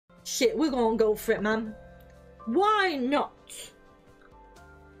Shit, we're gonna go for it, man. Why not?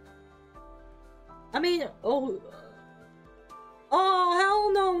 I mean, oh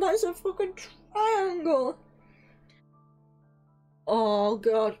hell no, that's a fucking triangle. Oh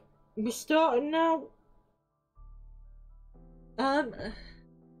god, we're starting now.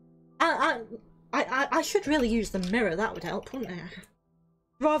 I should really use the mirror, that would help, wouldn't it?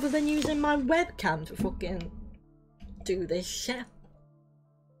 Rather than using my webcam to fucking do this shit.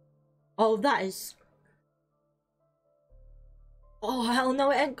 Oh, that is... Oh, hell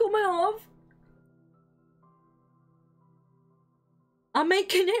no, it ain't coming off. I'm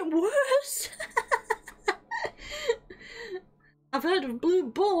making it worse. I've heard of blue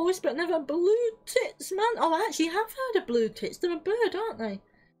balls, but never blue tits, man. Oh, I actually have heard of blue tits. They're a bird, aren't they?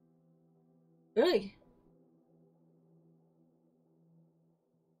 Really?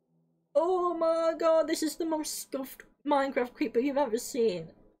 Oh my god, this is the most scuffed Minecraft creeper you've ever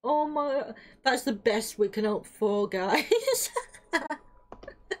seen. Oh my... That's the best we can hope for, guys.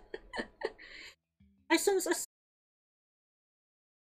 I sense a